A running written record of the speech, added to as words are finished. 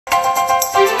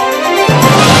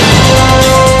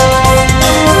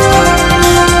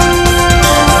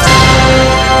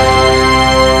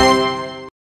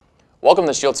Welcome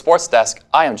to Shield Sports Desk.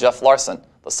 I am Jeff Larson.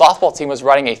 The softball team was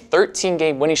riding a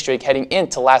 13-game winning streak heading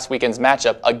into last weekend's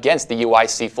matchup against the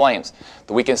UIC Flames.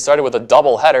 The weekend started with a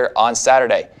doubleheader on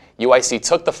Saturday. UIC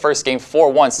took the first game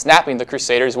 4-1, snapping the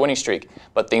Crusaders' winning streak.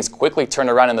 But things quickly turned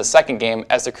around in the second game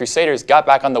as the Crusaders got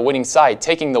back on the winning side,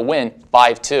 taking the win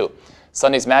 5-2.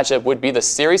 Sunday's matchup would be the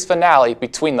series finale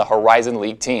between the Horizon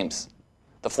League teams.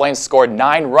 The Flames scored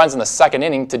 9 runs in the second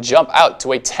inning to jump out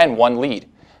to a 10-1 lead.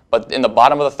 But in the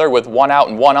bottom of the third with 1 out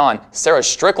and 1 on, Sarah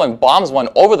Strickland bombs one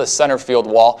over the center field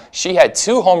wall. She had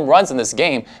 2 home runs in this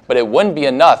game, but it wouldn't be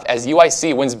enough as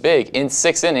UIC wins big in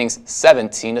 6 innings,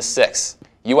 17-6.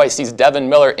 UIC's Devin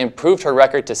Miller improved her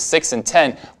record to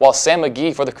 6-10, while Sam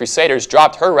McGee for the Crusaders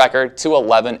dropped her record to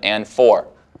 11-4.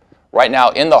 Right now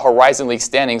in the Horizon League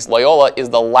standings, Loyola is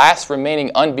the last remaining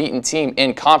unbeaten team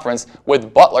in conference,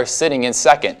 with Butler sitting in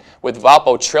second, with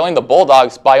Valpo trailing the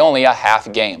Bulldogs by only a half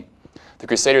game. The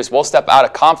Crusaders will step out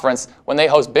of conference when they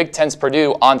host Big Ten's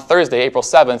Purdue on Thursday, April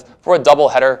 7th for a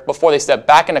doubleheader before they step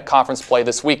back into conference play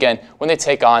this weekend when they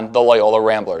take on the Loyola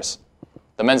Ramblers.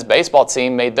 The men's baseball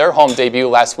team made their home debut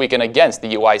last weekend against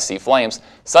the UIC Flames.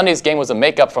 Sunday's game was a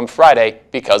makeup from Friday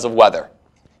because of weather.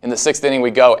 In the 6th inning we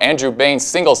go, Andrew Baines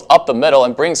singles up the middle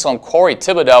and brings home Corey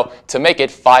Thibodeau to make it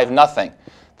 5-0.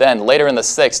 Then later in the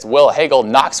 6th, Will Hagel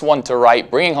knocks one to right,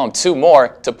 bringing home 2 more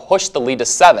to push the lead to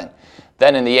 7.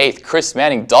 Then in the 8th, Chris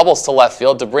Manning doubles to left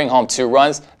field to bring home 2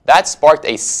 runs. That sparked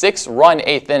a 6-run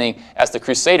 8th inning as the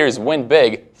Crusaders win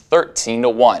big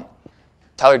 13-1.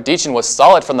 Tyler Deachin was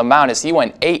solid from the mound as he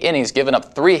went 8 innings, giving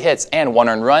up 3 hits and 1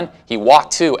 earned run. He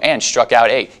walked 2 and struck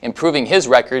out 8, improving his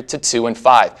record to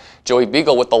 2-5. Joey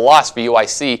Beagle with the loss for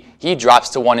UIC, he drops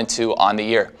to 1-2 on the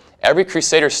year. Every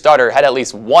Crusader starter had at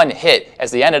least 1 hit as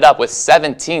they ended up with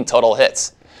 17 total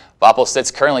hits. Valpo sits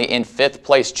currently in 5th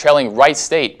place, trailing Wright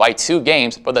State by 2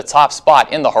 games for the top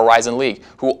spot in the Horizon League,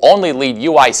 who only lead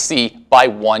UIC by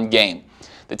 1 game.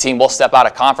 The team will step out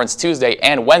of conference Tuesday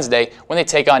and Wednesday when they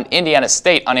take on Indiana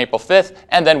State on April 5th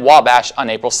and then Wabash on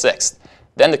April 6th.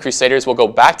 Then the Crusaders will go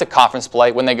back to conference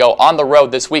play when they go on the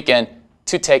road this weekend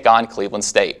to take on Cleveland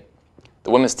State.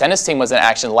 The women's tennis team was in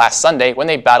action last Sunday when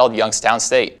they battled Youngstown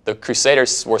State. The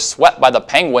Crusaders were swept by the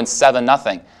Penguins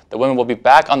 7-0. The women will be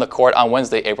back on the court on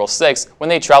Wednesday, April 6th, when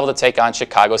they travel to take on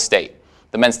Chicago State.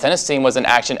 The men's tennis team was in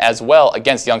action as well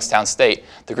against Youngstown State.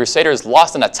 The Crusaders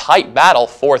lost in a tight battle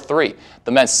 4-3.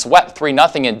 The men swept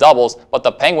 3-0 in doubles, but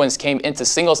the Penguins came into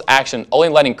singles action, only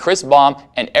letting Chris Baum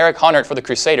and Eric Hunnert for the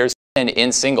Crusaders win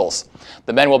in singles.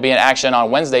 The men will be in action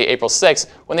on Wednesday, April 6th,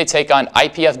 when they take on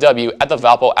IPFW at the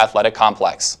Valpo Athletic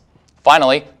Complex.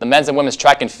 Finally, the men's and women's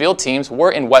track and field teams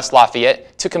were in West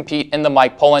Lafayette to compete in the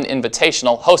Mike Poland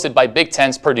Invitational hosted by Big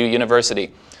Ten's Purdue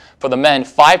University. For the men,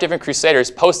 5 different Crusaders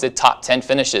posted top 10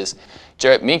 finishes.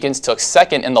 Jarrett Meekins took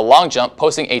 2nd in the long jump,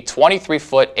 posting a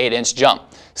 23-foot 8-inch jump.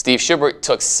 Steve Schubert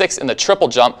took 6th in the triple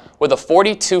jump with a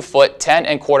 42-foot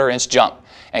 10¼ inch jump.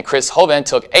 And Chris Hovan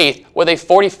took 8th with a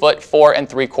 40-foot 4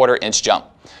 3/4 inch jump.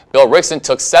 Bill Rickson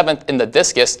took 7th in the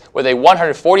discus with a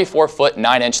 144-foot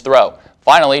 9-inch throw.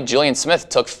 Finally, Jillian Smith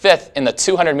took 5th in the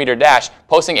 200-meter dash,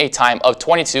 posting a time of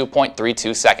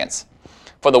 22.32 seconds.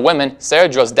 For the women, Sarah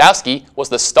Drozdowski was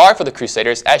the star for the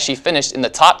Crusaders as she finished in the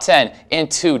top 10 in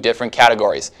 2 different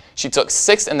categories. She took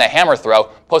 6th in the hammer throw,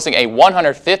 posting a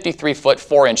 153-foot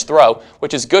 4-inch throw,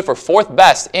 which is good for 4th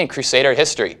best in Crusader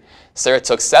history. Sarah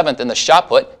took 7th in the shot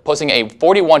put, posting a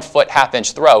 41-foot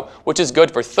half-inch throw, which is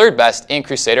good for 3rd best in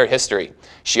Crusader history.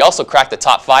 She also cracked the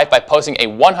top 5 by posting a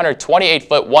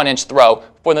 128-foot 1-inch throw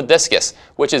for the discus,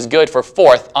 which is good for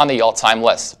 4th on the all-time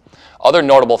list. Other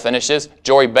notable finishes,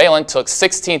 Jory Balin took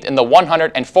 16th in the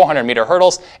 100 and 400-meter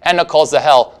hurdles, and Nicole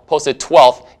Zahel posted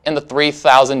 12th in the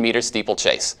 3,000-meter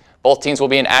steeplechase. Both teams will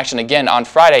be in action again on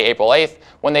Friday, April 8th,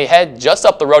 when they head just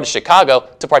up the road to Chicago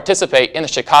to participate in the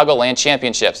Chicagoland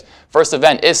Championships. First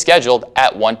event is scheduled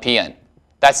at 1 p.m.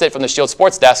 That's it from the Shield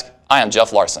Sports Desk. I am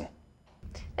Jeff Larson.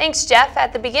 Thanks, Jeff.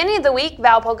 At the beginning of the week,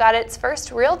 Valpo got its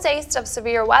first real taste of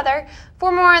severe weather.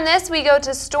 For more on this, we go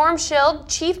to Storm Shield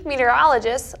Chief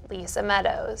Meteorologist Lisa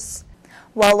Meadows.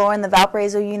 Well, Lauren, the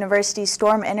Valparaiso University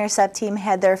Storm Intercept team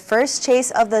had their first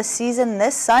chase of the season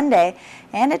this Sunday,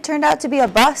 and it turned out to be a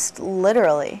bust,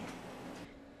 literally.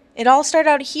 It all started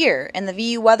out here in the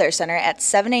VU Weather Center at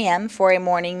 7 a.m. for a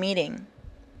morning meeting.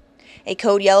 A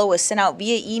code yellow was sent out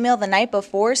via email the night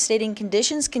before stating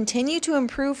conditions continue to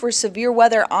improve for severe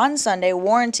weather on Sunday,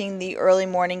 warranting the early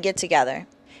morning get-together.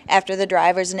 After the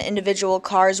drivers and individual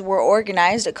cars were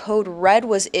organized, a code red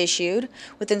was issued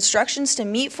with instructions to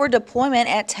meet for deployment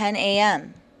at 10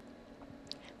 a.m.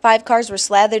 5 cars were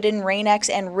slathered in Rain-X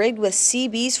and rigged with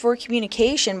CBs for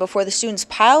communication before the students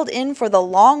piled in for the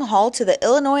long haul to the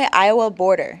Illinois-Iowa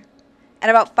border.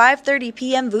 At about 5:30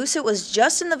 p.m., Vucet was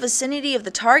just in the vicinity of the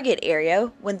target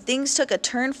area when things took a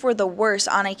turn for the worse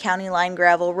on a county line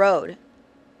gravel road.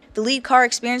 The lead car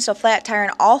experienced a flat tire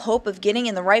and all hope of getting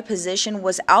in the right position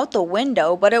was out the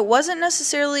window, but it wasn't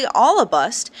necessarily all a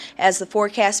bust. As the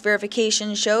forecast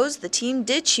verification shows, the team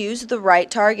did choose the right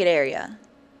target area.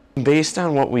 Based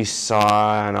on what we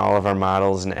saw on all of our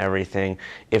models and everything,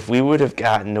 if we would have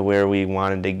gotten to where we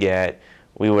wanted to get,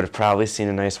 we would have probably seen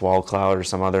a nice wall cloud or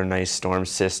some other nice storm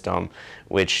system,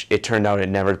 which it turned out it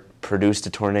never produced a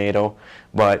tornado,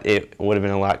 but it would have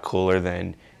been a lot cooler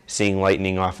than seeing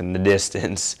lightning off in the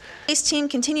distance. The Ace team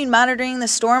continued monitoring the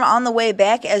storm on the way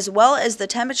back as well as the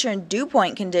temperature and dew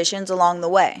point conditions along the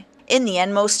way. In the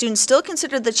end, most students still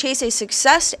considered the chase a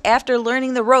success after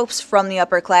learning the ropes from the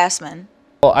upperclassmen.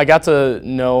 Well, I got to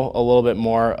know a little bit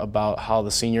more about how the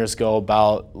seniors go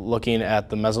about looking at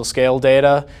the mesoscale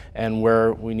data and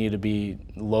where we need to be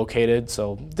located.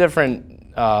 So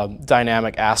different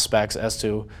dynamic aspects as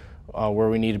to where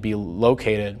we need to be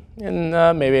located. And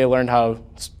maybe I learned how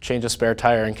to change a spare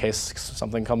tire in case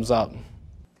something comes up.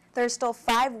 There's still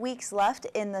 5 weeks left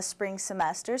in the spring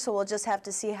semester, so we'll just have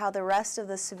to see how the rest of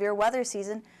the severe weather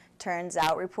season turns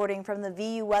out. Reporting from the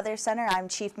VU Weather Center, I'm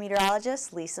Chief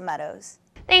Meteorologist Lisa Meadows.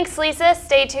 Thanks, Lisa.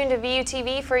 Stay tuned to VU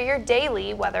TV for your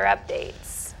daily weather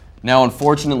updates. Now,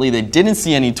 unfortunately, they didn't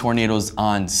see any tornadoes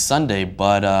on Sunday,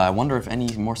 but I wonder if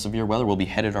any more severe weather will be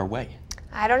headed our way.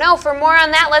 I don't know. For more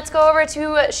on that, let's go over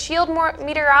to Shield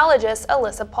meteorologist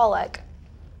Alyssa Pollock.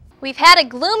 We've had a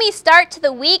gloomy start to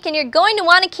the week, and you're going to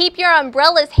want to keep your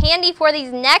umbrellas handy for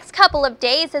these next couple of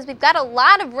days as we've got a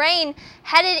lot of rain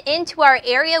headed into our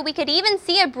area. We could even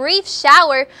see a brief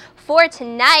shower for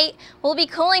tonight. We'll be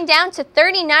cooling down to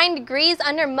 39 degrees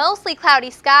under mostly cloudy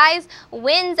skies,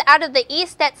 winds out of the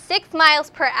east at 6 miles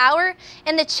per hour,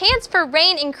 and the chance for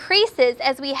rain increases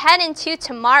as we head into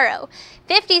tomorrow.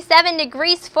 57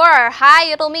 degrees for our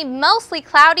high. It'll be mostly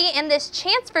cloudy, and this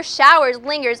chance for showers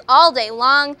lingers all day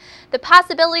long. The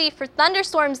possibility for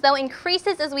thunderstorms, though,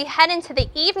 increases as we head into the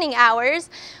evening hours.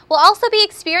 We'll also be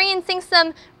experiencing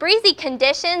some breezy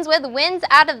conditions with winds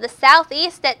out of the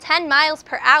southeast at 10 miles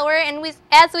per hour, and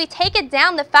as we take it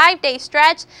down the 5-day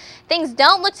stretch, things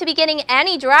don't look to be getting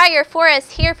any drier for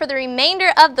us here for the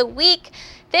remainder of the week.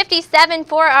 57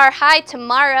 for our high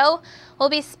tomorrow. We'll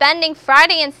be spending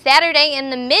Friday and Saturday in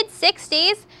the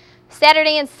mid-60s.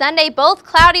 Saturday and Sunday both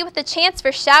cloudy with a chance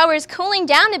for showers, cooling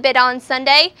down a bit on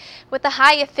Sunday with a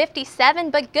high of 57.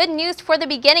 But good news for the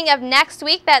beginning of next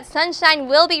week, that sunshine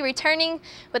will be returning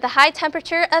with a high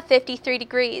temperature of 53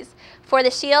 degrees. For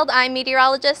The Shield, I'm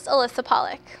meteorologist Alyssa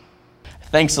Pollock.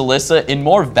 Thanks, Alyssa. In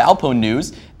more Valpo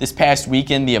news, this past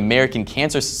weekend, the American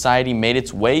Cancer Society made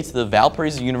its way to the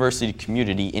Valparaiso University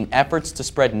community in efforts to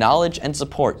spread knowledge and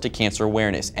support to cancer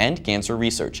awareness and cancer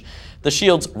research. The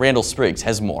Shield's Randall Spriggs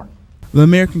has more. The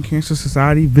American Cancer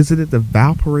Society visited the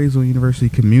Valparaiso University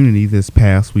community this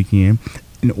past weekend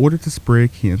in order to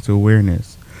spread cancer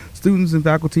awareness. Students and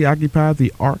faculty occupied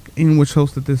the Arc, in which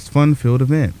hosted this fun-filled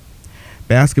event.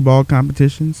 Basketball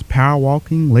competitions, power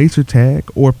walking, laser tag,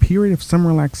 or a period of summer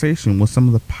relaxation was some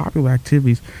of the popular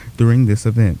activities during this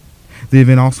event. The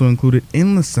event also included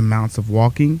endless amounts of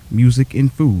walking, music, and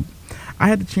food. I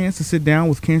had the chance to sit down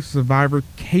with cancer survivor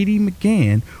Katie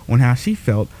McGann on how she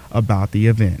felt about the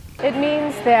event. It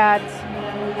means that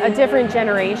a different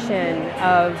generation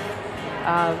of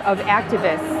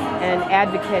activists and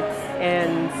advocates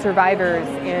and survivors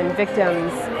and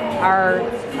victims are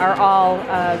all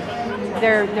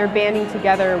they're banding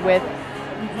together with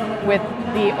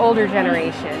the older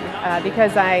generation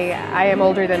because I am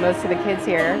older than most of the kids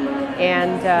here,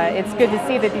 and it's good to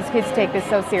see that these kids take this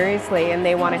so seriously and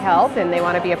they want to help and they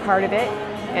want to be a part of it,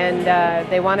 and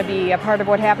they want to be a part of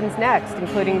what happens next,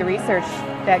 including the research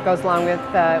that goes along with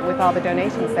all the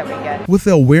donations that we get. With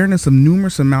the awareness of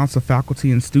numerous amounts of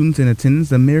faculty and students in attendance,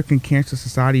 the American Cancer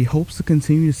Society hopes to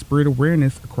continue to spread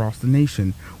awareness across the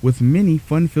nation with many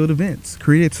fun-filled events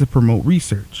created to promote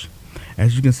research.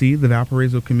 As you can see, the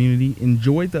Valparaiso community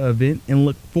enjoyed the event and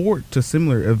look forward to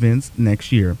similar events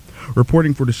next year.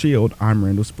 Reporting for The Shield, I'm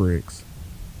Randall Spriggs.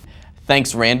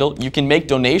 Thanks, Randall. You can make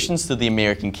donations to the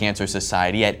American Cancer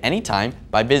Society at any time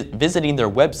by visiting their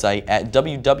website at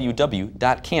www.cancer.org.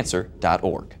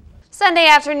 Sunday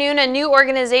afternoon, a new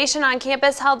organization on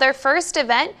campus held their first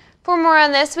event. For more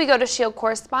on this, we go to Shield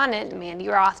correspondent Mandy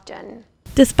Rothgen.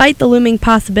 Despite the looming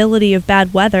possibility of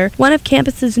bad weather, one of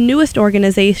campus's newest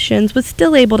organizations was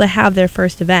still able to have their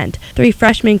first event. 3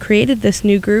 freshmen created this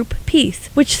new group, PEACE,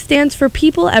 which stands for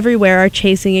People Everywhere Are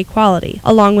Chasing Equality.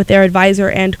 Along with their advisor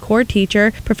and core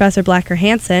teacher, Professor Blacker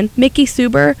Hansen, Mickey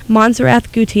Suber,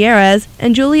 Montserrat Gutierrez,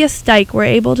 and Julia Steik were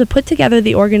able to put together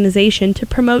the organization to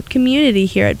promote community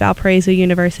here at Valparaiso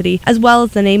University, as well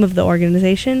as the name of the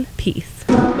organization, PEACE.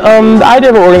 The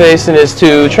idea of an organization is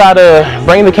to try to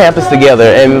bring the campus together,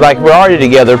 and like we're already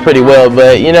together pretty well,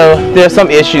 but you know, there's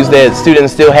some issues that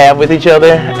students still have with each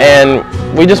other, and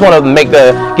we just want to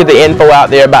get the info out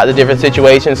there about the different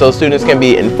situations so students can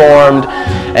be informed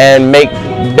and make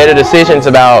better decisions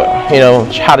about, you know,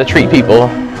 how to treat people,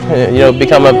 you know,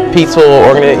 become a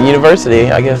peaceful university,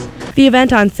 I guess. The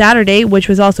event on Saturday, which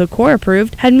was also core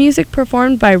approved, had music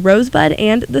performed by Rosebud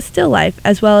and The Still Life,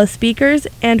 as well as speakers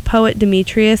and poet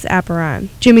Demetrius Apparan.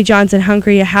 Jimmy John's and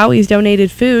Hungry Howie's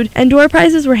donated food, and door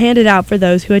prizes were handed out for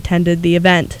those who attended the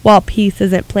event. While PEACE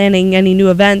isn't planning any new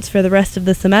events for the rest of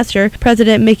the semester,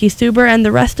 President Mickey Suber and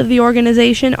the rest of the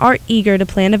organization are eager to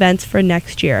plan events for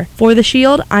next year. For The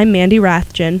Shield, I'm Mandy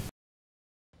Rathjen.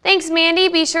 Thanks, Mandy.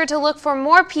 Be sure to look for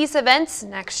more PEACE events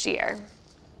next year.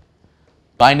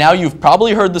 By now, you've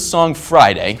probably heard the song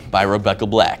Friday by Rebecca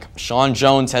Black. Sean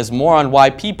Jones has more on why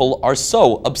people are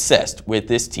so obsessed with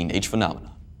this teenage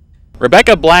phenomenon.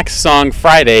 Rebecca Black's song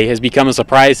Friday has become a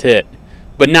surprise hit,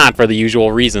 but not for the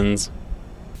usual reasons.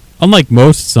 Unlike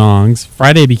most songs,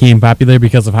 Friday became popular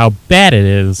because of how bad it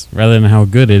is, rather than how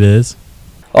good it is.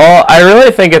 Well, I really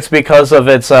think it's because of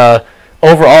its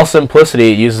overall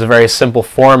simplicity. It uses a very simple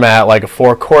format, like a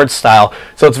 4-chord style,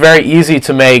 so it's very easy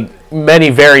to make many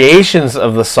variations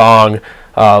of the song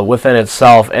within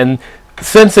itself, and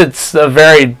since it's a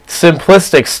very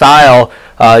simplistic style,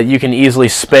 you can easily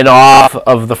spin off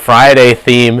of the Friday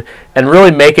theme and really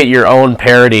make it your own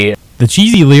parody. The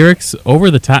cheesy lyrics,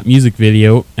 over-the-top music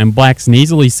video, and Black's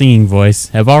nasally singing voice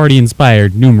have already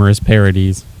inspired numerous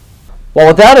parodies. Well,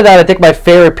 without a doubt, I think my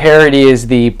favorite parody is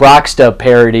the Brockstub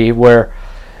parody, where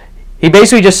he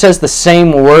basically just says the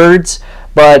same words,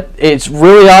 but it's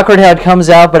really awkward how it comes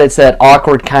out, but it's that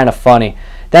awkward kind of funny.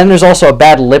 Then there's also a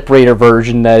Bad Lip Reader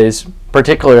version that is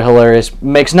particularly hilarious.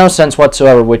 Makes no sense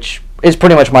whatsoever, which is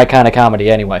pretty much my kind of comedy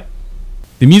anyway.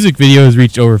 The music video has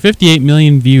reached over 58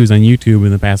 million views on YouTube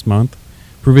in the past month,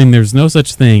 proving there's no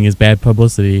such thing as bad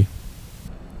publicity.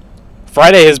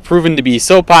 Friday has proven to be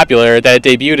so popular that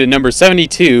it debuted at number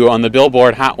 72 on the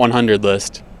Billboard Hot 100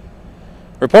 list.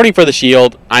 Reporting for The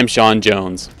Shield, I'm Sean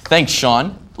Jones. Thanks,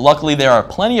 Sean. Luckily, there are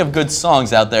plenty of good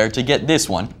songs out there to get this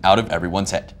one out of everyone's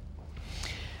head.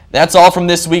 That's all from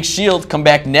this week's Shield. Come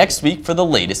back next week for the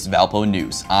latest Valpo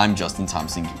news. I'm Justin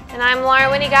Thompson. And I'm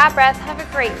Laura Winnie Gottbreath. Have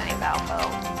a great night,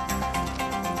 Valpo.